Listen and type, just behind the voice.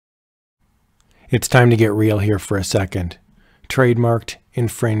It's time to get real here for a second. Trademarked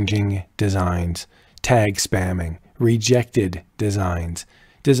infringing designs, tag spamming, rejected designs,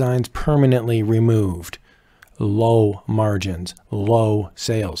 designs permanently removed, low margins, low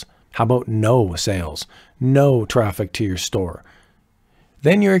sales. How about no sales? No traffic to your store.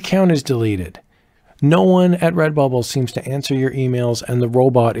 Then your account is deleted. No one at Redbubble seems to answer your emails, and the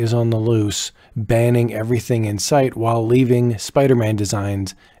robot is on the loose, banning everything in sight while leaving Spider-Man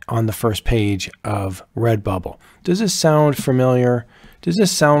designs on the first page of Redbubble. Does this sound familiar? Does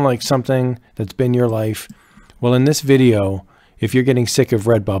this sound like something that's been your life? Well, in this video, if you're getting sick of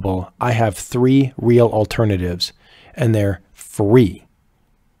Redbubble, I have 3 real alternatives, and they're free.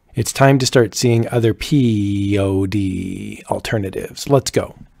 It's time to start seeing other POD alternatives. Let's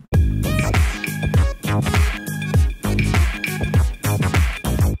go.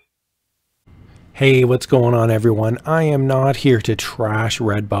 Hey, what's going on, everyone? I am not here to trash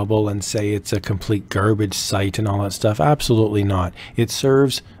Redbubble and say it's a complete garbage site and all that stuff. Absolutely not. It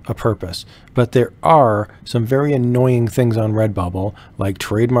serves a purpose. But there are some very annoying things on Redbubble, like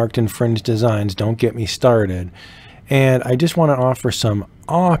trademarked infringed designs. Don't get me started. And I just want to offer some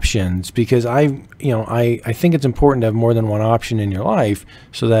options because I think it's important to have more than one option in your life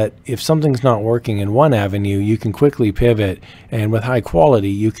so that if something's not working in one avenue, you can quickly pivot, and with high quality,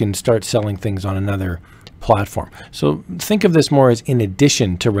 you can start selling things on another platform. So think of this more as in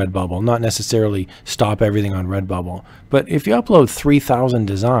addition to Redbubble, not necessarily stop everything on Redbubble. But if you upload 3,000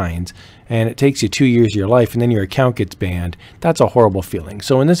 designs and it takes you 2 years of your life and then your account gets banned, that's a horrible feeling.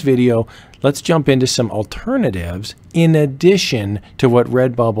 So in this video, let's jump into some alternatives in addition to what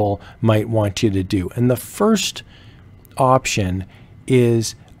Redbubble might want you to do. And the first option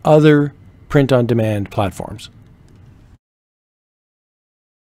is other print-on-demand platforms.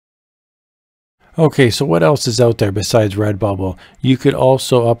 Okay, so what else is out there besides Redbubble? You could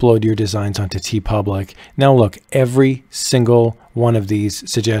also upload your designs onto Teepublic. Now look, every single one of these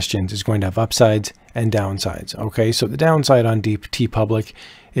suggestions is going to have upsides and downsides. Okay, so the downside on Teepublic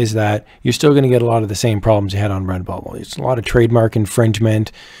is that you're still going to get a lot of the same problems you had on Redbubble. There's a lot of trademark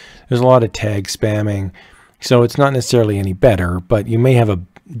infringement. There's a lot of tag spamming. So it's not necessarily any better, but you may have a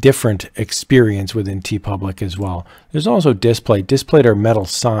different experience within Teepublic as well. There's also Displate. Displate are metal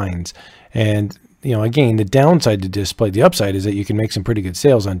signs. And, you know, again, the downside to Displate, the upside is that you can make some pretty good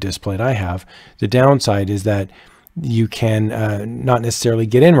sales on Displate. I have. The downside is that you can not necessarily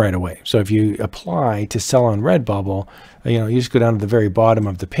get in right away. So if you apply to sell on Redbubble, you just go down to the very bottom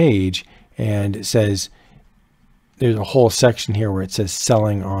of the page and it says, there's a whole section here where it says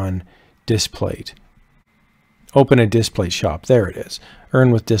selling on Displate. Open a Displate shop. There it is.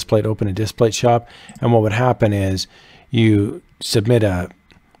 Earn with Displate, open a Displate shop. And what would happen is you submit a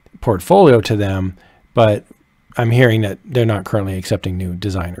portfolio to them, but I'm hearing that they're not currently accepting new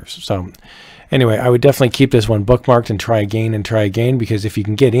designers. So anyway, I would definitely keep this one bookmarked and try again, because if you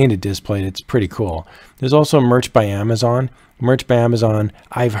can get into Displate, it's pretty cool. There's also Merch by Amazon. Merch by Amazon,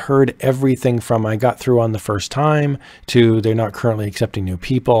 I've heard everything from I got through on the first time to they're not currently accepting new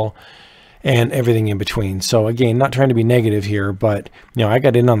people and everything in between. So again, not trying to be negative here, but I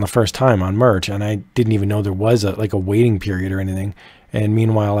got in on the first time on Merch and I didn't even know there was a waiting period or anything. And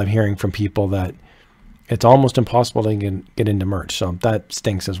meanwhile, I'm hearing from people that it's almost impossible to get into Merch. So that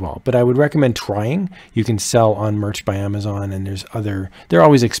stinks as well. But I would recommend trying. You can sell on Merch by Amazon, and they're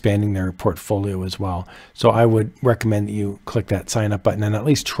always expanding their portfolio as well. So I would recommend that you click that sign up button and at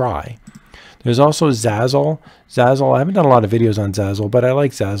least try. There's also Zazzle. Zazzle, I haven't done a lot of videos on Zazzle, but I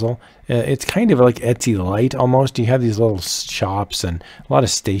like Zazzle. It's kind of like Etsy Lite almost. You have these little shops and a lot of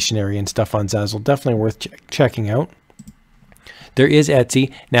stationery and stuff on Zazzle. Definitely worth checking out. There is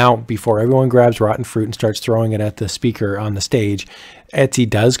Etsy. Now, before everyone grabs rotten fruit and starts throwing it at the speaker on the stage, Etsy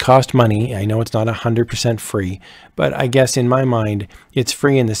does cost money. I know it's not 100% free, but I guess in my mind, it's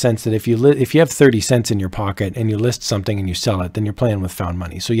free in the sense that if you have 30 cents in your pocket and you list something and you sell it, then you're playing with found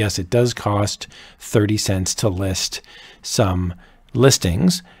money. So yes, it does cost 30 cents to list some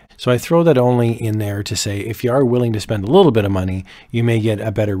listings. So I throw that only in there to say if you are willing to spend a little bit of money, you may get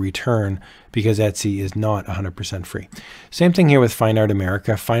a better return because Etsy is not 100% free. Same thing here with Fine Art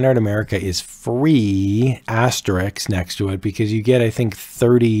America. Fine Art America is free, asterisk next to it, because you get, I think,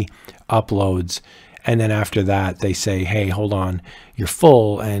 30 uploads. And then after that, they say, hey, hold on, you're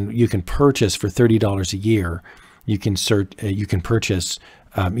full and you can purchase for $30 a year. You can purchase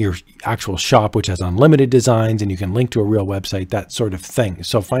your actual shop, which has unlimited designs, and you can link to a real website, that sort of thing.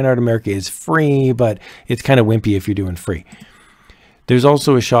 So Fine Art America is free, but it's kind of wimpy if you're doing free. There's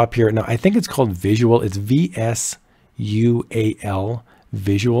also a shop here. Now, I think it's called Visual. It's VSUAL,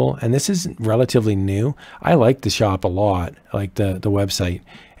 Visual. And this is relatively new. I like the shop a lot. I like the website.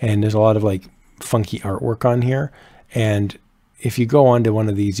 And there's a lot of funky artwork on here. And if you go onto one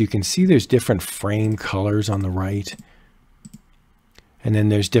of these, you can see there's different frame colors on the right. And then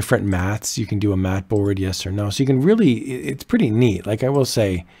there's different mats. You can do a mat board, yes or no. So you can really, it's pretty neat. Like I will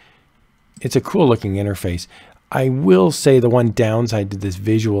say, it's a cool looking interface. I will say the one downside to this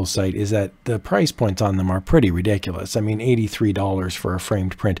visual site is that the price points on them are pretty ridiculous. I mean, $83 for a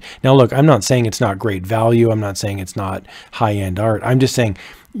framed print. Now look, I'm not saying it's not great value. I'm not saying it's not high-end art. I'm just saying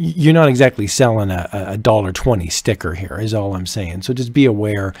you're not exactly selling a $1.20 sticker here is all I'm saying. So just be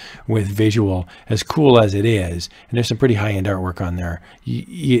aware with visual, as cool as it is, and there's some pretty high-end artwork on there,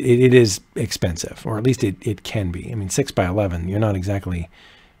 it is expensive, or at least it can be. I mean, 6x11, you're not exactly,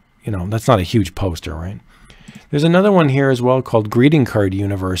 you know, that's not a huge poster, right? There's another one here as well called Greeting Card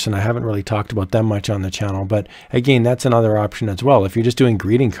Universe, and I haven't really talked about them much on the channel, but again, that's another option as well. If you're just doing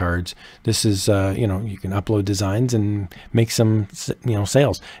greeting cards, this is, you know, you can upload designs and make some, you know,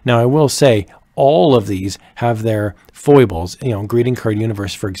 sales. Now, I will say all of these have their foibles. You know, Greeting Card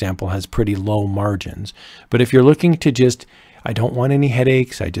Universe, for example, has pretty low margins. But if you're looking to just, I don't want any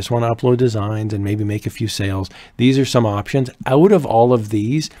headaches, I just want to upload designs and maybe make a few sales, these are some options. Out of all of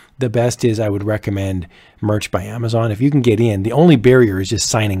these, the best is I would recommend Merch by Amazon. If you can get in, the only barrier is just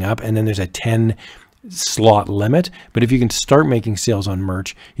signing up, and then there's a 10 slot limit. But if you can start making sales on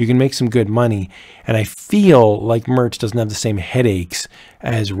Merch, you can make some good money. And I feel like Merch doesn't have the same headaches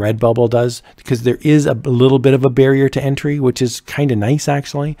as Redbubble does, because there is a little bit of a barrier to entry, which is kind of nice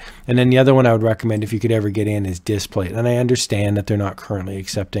actually. And then the other one I would recommend if you could ever get in is Display. And I understand that they're not currently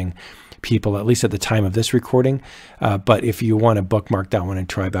accepting people, at least at the time of this recording. But if you want to bookmark that one and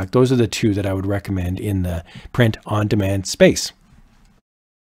try back, those are the two that I would recommend in the print on demand space.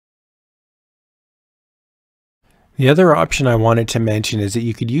 The other option I wanted to mention is that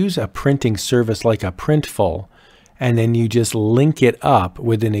you could use a printing service like a Printful, and then you just link it up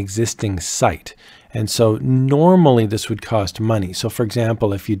with an existing site. And so normally this would cost money. So for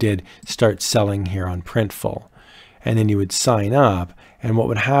example, if you did start selling here on Printful, and then you would sign up, and what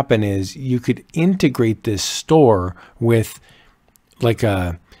would happen is you could integrate this store with like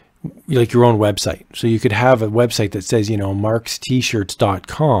your own website. So you could have a website that says, you know,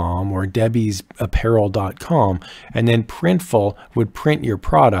 markstshirts.com or debbiesapparel.com, and then Printful would print your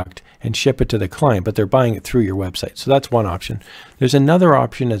product and ship it to the client, but they're buying it through your website. So that's one option. There's another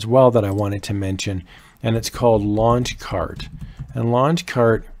option as well that I wanted to mention, and it's called Launchcart. And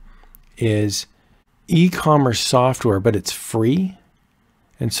Launchcart is e-commerce software, but it's free.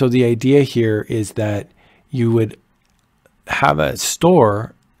 And so the idea here is that you would have a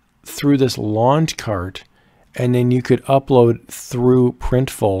store through this Launchcart, and then you could upload through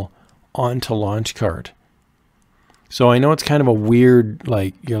Printful onto Launchcart. So I know it's kind of a weird,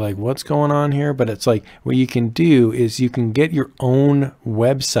 like, you're like, what's going on here? But it's like, what you can do is you can get your own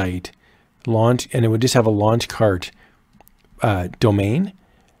website launch, and it would just have a Launchcart domain.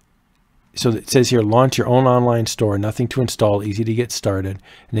 So it says here, launch your own online store, nothing to install, easy to get started.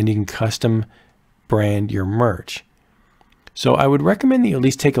 And then you can custom brand your merch. So I would recommend that you at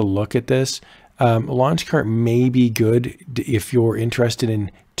least take a look at this. Launchcart may be good if you're interested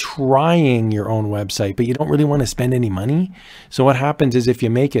in trying your own website, but you don't really want to spend any money. So what happens is if you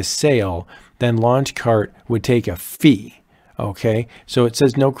make a sale, then Launchcart would take a fee. Okay, so it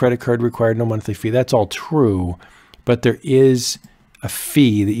says no credit card required, no monthly fee. That's all true, but there is a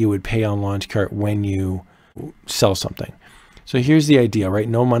fee that you would pay on Launchcart when you sell something. So here's the idea, right?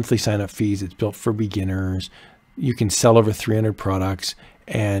 No monthly sign-up fees. It's built for beginners. You can sell over 300 products,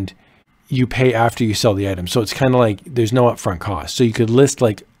 and you pay after you sell the item. So it's kind of like there's no upfront cost. So you could list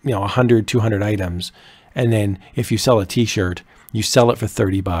like, you know, 100, 200 items. And then if you sell a t-shirt, you sell it for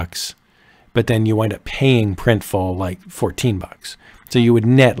 30 bucks, but then you wind up paying Printful like 14 bucks. So you would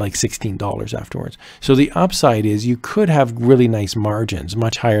net like $16 afterwards. So the upside is you could have really nice margins,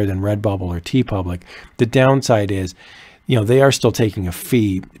 much higher than Redbubble or Teepublic. The downside is, you know, they are still taking a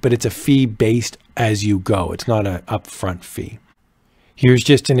fee, but it's a fee based as you go. It's not an upfront fee. Here's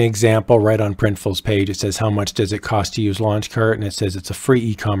just an example right on Printful's page. It says, how much does it cost to use Launchcart? And it says it's a free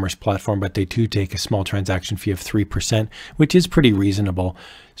e-commerce platform, but they do take a small transaction fee of 3%, which is pretty reasonable.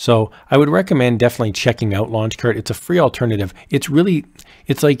 So I would recommend definitely checking out Launchcart. It's a free alternative. It's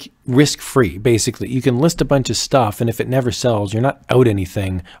like risk-free, basically. You can list a bunch of stuff, and if it never sells, you're not out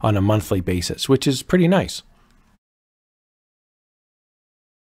anything on a monthly basis, which is pretty nice.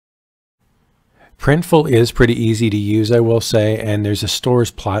 Printful is pretty easy to use, I will say, and there's a stores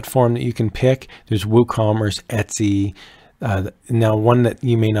platform that you can pick. There's WooCommerce, Etsy. Now, one that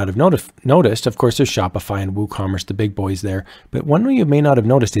you may not have noticed, of course, there's Shopify and WooCommerce, the big boys there. But one you may not have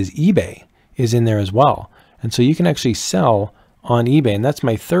noticed is eBay is in there as well. And so you can actually sell on eBay. And that's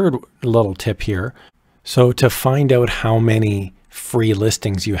my third little tip here. So to find out how many free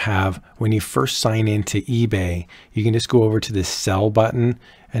listings you have when you first sign into eBay, you can just go over to the sell button,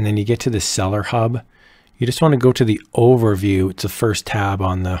 and then you get to the seller hub. You just want to go to the overview. It's the first tab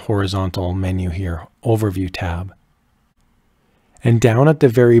on the horizontal menu here, overview tab. And down at the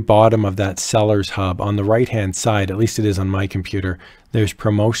very bottom of that seller's hub on the right hand side, at least it is on my computer, there's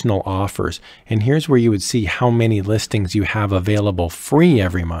promotional offers. And here's where you would see how many listings you have available free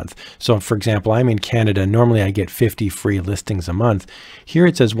every month. So for example, I'm in Canada. Normally I get 50 free listings a month. Here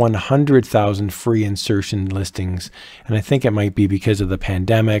it says 100,000 free insertion listings. And I think it might be because of the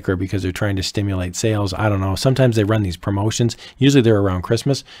pandemic or because they're trying to stimulate sales. I don't know. Sometimes they run these promotions. Usually they're around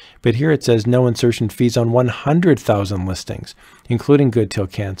Christmas. But here it says no insertion fees on 100,000 listings, including good till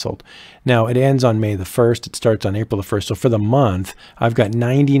canceled. Now it ends on May the 1st. It starts on April the 1st. So for the month, I've got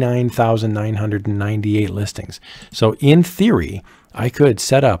 99,998 listings. So in theory, I could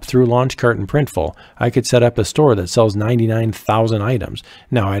set up through Launchcart and Printful, I could set up a store that sells 99,000 items.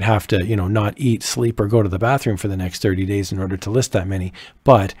 Now I'd have to, not eat, sleep, or go to the bathroom for the next 30 days in order to list that many,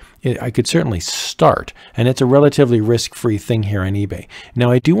 but I could certainly start, and it's a relatively risk-free thing here on eBay.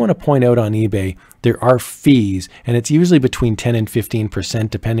 Now I do want to point out on eBay, there are fees, and it's usually between 10 and 15%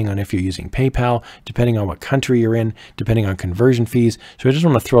 depending on if you're using PayPal, depending on what country you're in, depending on conversion fees. So I just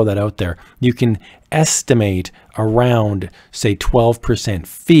want to throw that out there. You can estimate around, say, 12%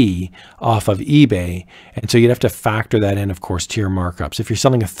 fee off of eBay. And so you'd have to factor that in, of course, to your markups. If you're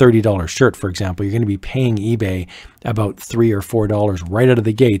selling a $30 shirt, for example, you're going to be paying eBay about $3 or $4 right out of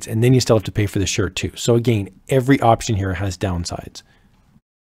the gates, and then you still have to pay for the shirt too. So again, every option here has downsides.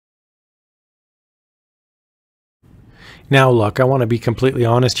 Now, look, I want to be completely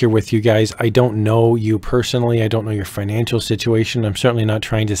honest here with you guys. I don't know you personally. I don't know your financial situation. I'm certainly not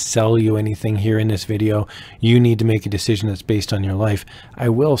trying to sell you anything here in this video. You need to make a decision that's based on your life. I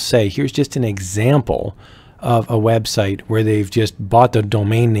will say, here's just an example of a website where they've just bought the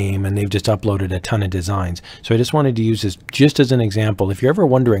domain name and they've just uploaded a ton of designs. So I just wanted to use this just as an example. If you're ever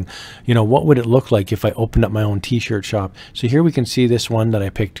wondering, what would it look like if I opened up my own t-shirt shop? So here we can see this one that I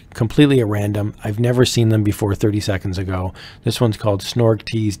picked completely at random. I've never seen them before 30 seconds ago. This one's called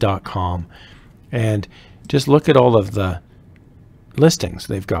snorgtees.com. And just look at all of the listings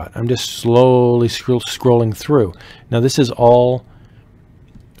they've got. I'm just slowly scrolling through. Now this is all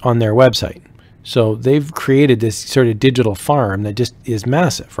on their website. So they've created this sort of digital farm that just is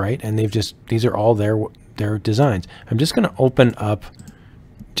massive, right? And these are all their designs. I'm just going to open up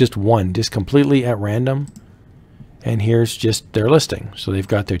just one, just completely at random. And here's just their listing. So they've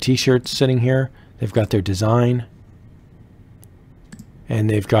got their t-shirts sitting here. They've got their design. And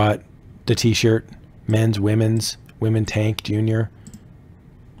they've got the t-shirt, men's, women's, women tank, junior.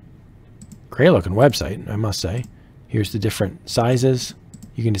 Great looking website, I must say. Here's the different sizes.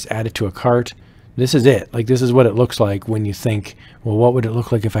 You can just add it to a cart. This is it. Like, this is what it looks like when you think, well, what would it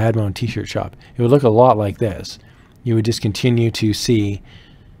look like if I had my own t-shirt shop? It would look a lot like this. You would just continue to see,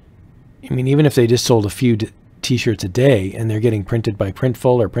 even if they just sold a few t-shirts a day and they're getting printed by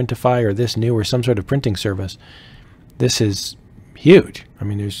Printful or Printify or This New or some sort of printing service, this is huge.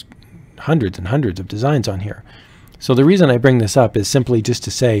 There's hundreds and hundreds of designs on here. So the reason I bring this up is simply just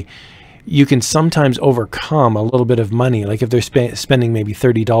to say, you can sometimes overcome a little bit of money. Like if they're spending maybe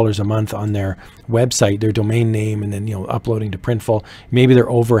 $30 a month on their website, their domain name, and then, uploading to Printful, maybe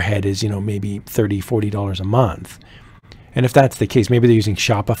their overhead is, maybe $30, $40 a month. And if that's the case, maybe they're using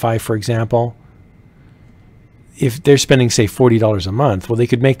Shopify, for example. If they're spending, say, $40 a month, well, they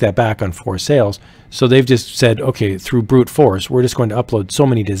could make that back on 4 sales. So they've just said, okay, through brute force, we're just going to upload so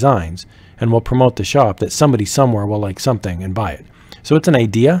many designs and we'll promote the shop that somebody somewhere will like something and buy it. So it's an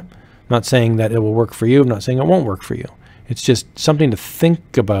idea. I'm not saying that it will work for you. I'm not saying it won't work for you. It's just something to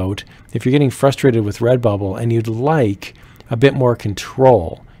think about if you're getting frustrated with Redbubble and you'd like a bit more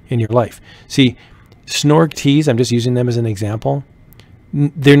control in your life. See, Snorg Tees, I'm just using them as an example.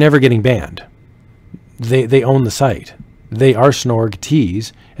 They're never getting banned. They own the site. They are Snorg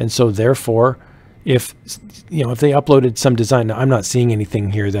Tees, and so therefore, if they uploaded some design, now I'm not seeing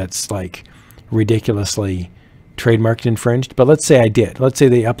anything here that's like ridiculously trademarked infringed, but let's say I did. Let's say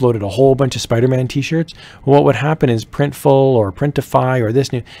they uploaded a whole bunch of Spider-Man t-shirts. What would happen is Printful or Printify or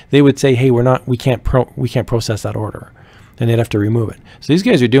This New, they would say, hey, we can't process that order, and they'd have to remove it. So these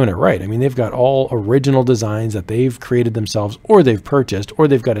guys are doing it right. They've got all original designs that they've created themselves, or they've purchased, or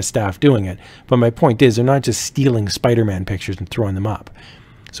they've got a staff doing it. But my point is, they're not just stealing Spider-Man pictures and throwing them up.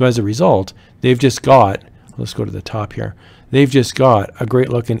 So as a result, they've just got, let's go to the top here. They've just got a great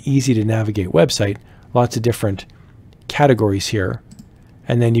looking, easy to navigate website. Lots of different categories here,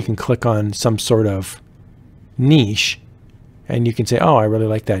 and then you can click on some sort of niche and you can say, oh, I really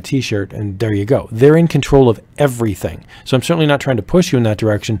like that t-shirt, and there you go. They're in control of everything. So I'm certainly not trying to push you in that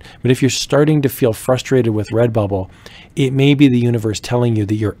direction, but if you're starting to feel frustrated with Redbubble, it may be the universe telling you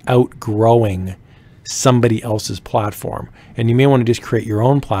that you're outgrowing somebody else's platform, and you may want to just create your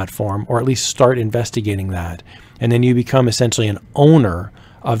own platform, or at least start investigating that, and then you become essentially an owner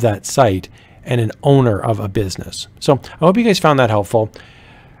of that site and an owner of a business. So I hope you guys found that helpful.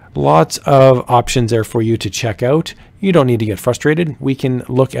 Lots of options there for you to check out. You don't need to get frustrated. We can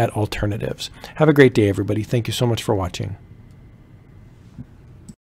look at alternatives. Have a great day, everybody. Thank you so much for watching.